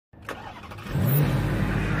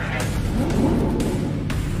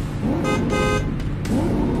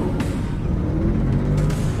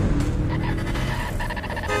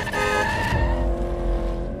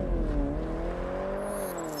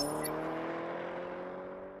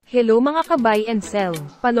Hello mga ka-buy and sell.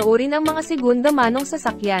 Panoorin ang mga segunda manong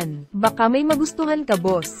sasakyan. Baka may magustuhan ka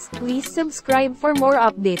boss. Please subscribe for more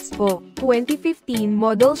updates po. 2015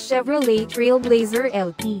 model Chevrolet Trailblazer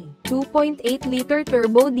LT. 2.8-liter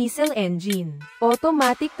turbo diesel engine.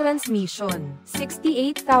 Automatic transmission.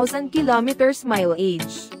 68,000 kilometers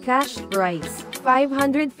mileage. Cash price.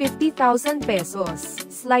 550,000 pesos.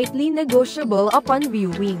 Slightly negotiable upon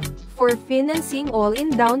viewing. For financing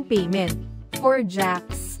all-in down payment. For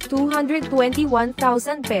jacks.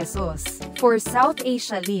 221,000 pesos. For South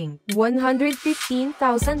Asia Link, 115,000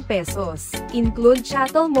 pesos. Include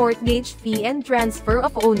chattel mortgage fee and transfer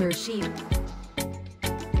of ownership.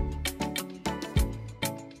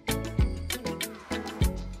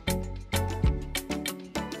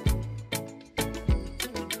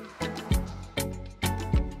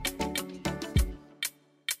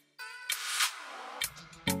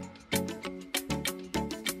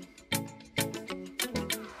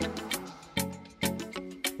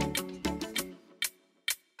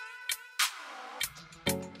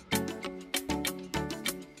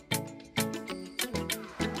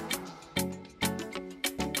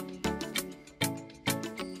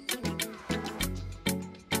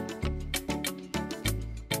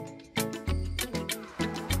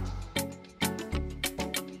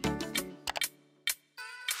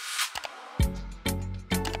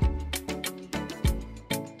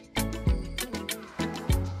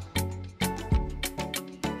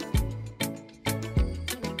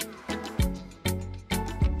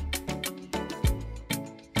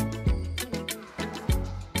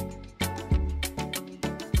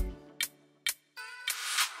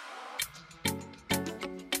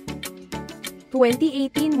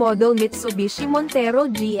 (2018) model Mitsubishi Montero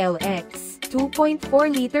GLX,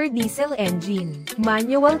 2.4-liter diesel engine,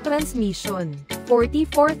 manual transmission,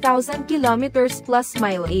 44,000 kilometers plus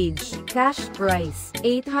mileage, cash price,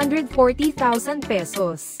 840,000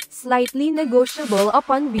 pesos, slightly negotiable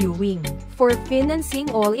upon viewing, for financing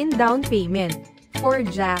all-in down payment, for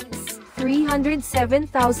jacks, 307,000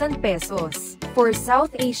 pesos. For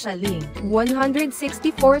South Asia Link,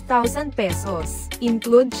 164,000 pesos.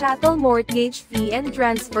 Include chattel mortgage fee and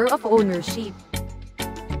transfer of ownership.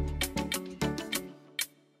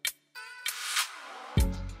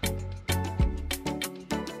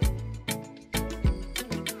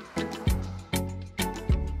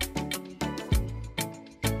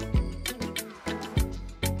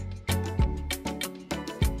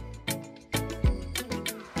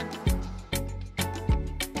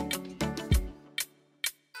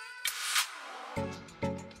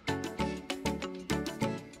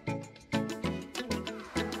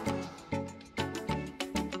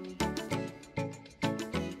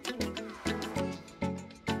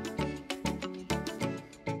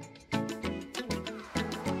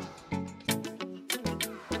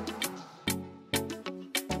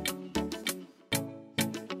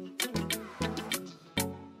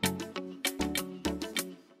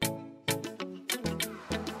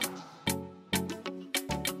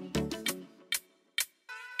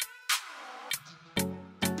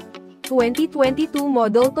 (2022)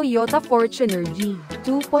 model Toyota Fortuner G,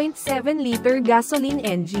 2.7-liter gasoline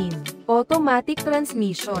engine, automatic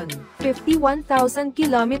transmission, 51,000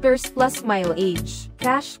 kilometers plus mileage,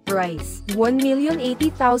 cash price,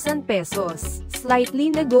 1,080,000 pesos,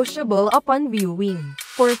 slightly negotiable upon viewing,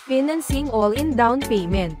 for financing all-in down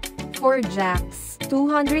payment, for jacks,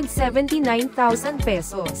 279,000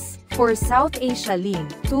 pesos. For South Asia Link,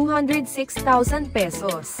 206,000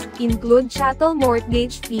 pesos. Include chattel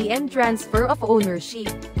mortgage fee and transfer of ownership.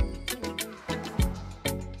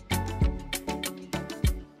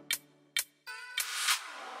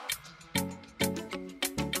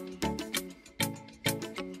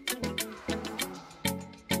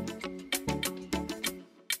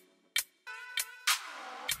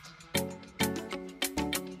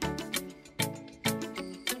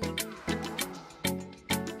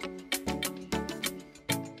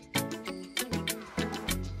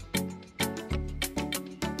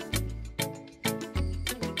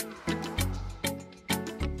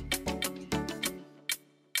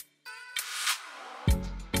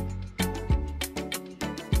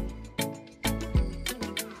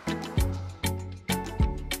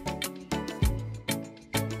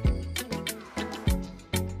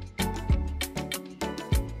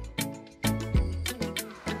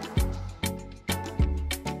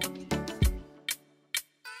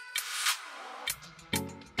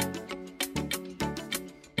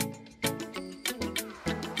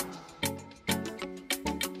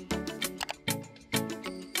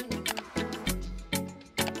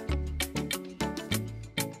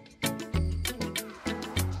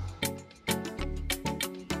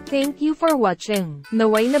 Thank you for watching.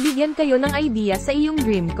 Naway nabigyan kayo ng idea sa iyong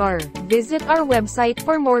dream car. Visit our website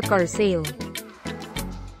for more car sale.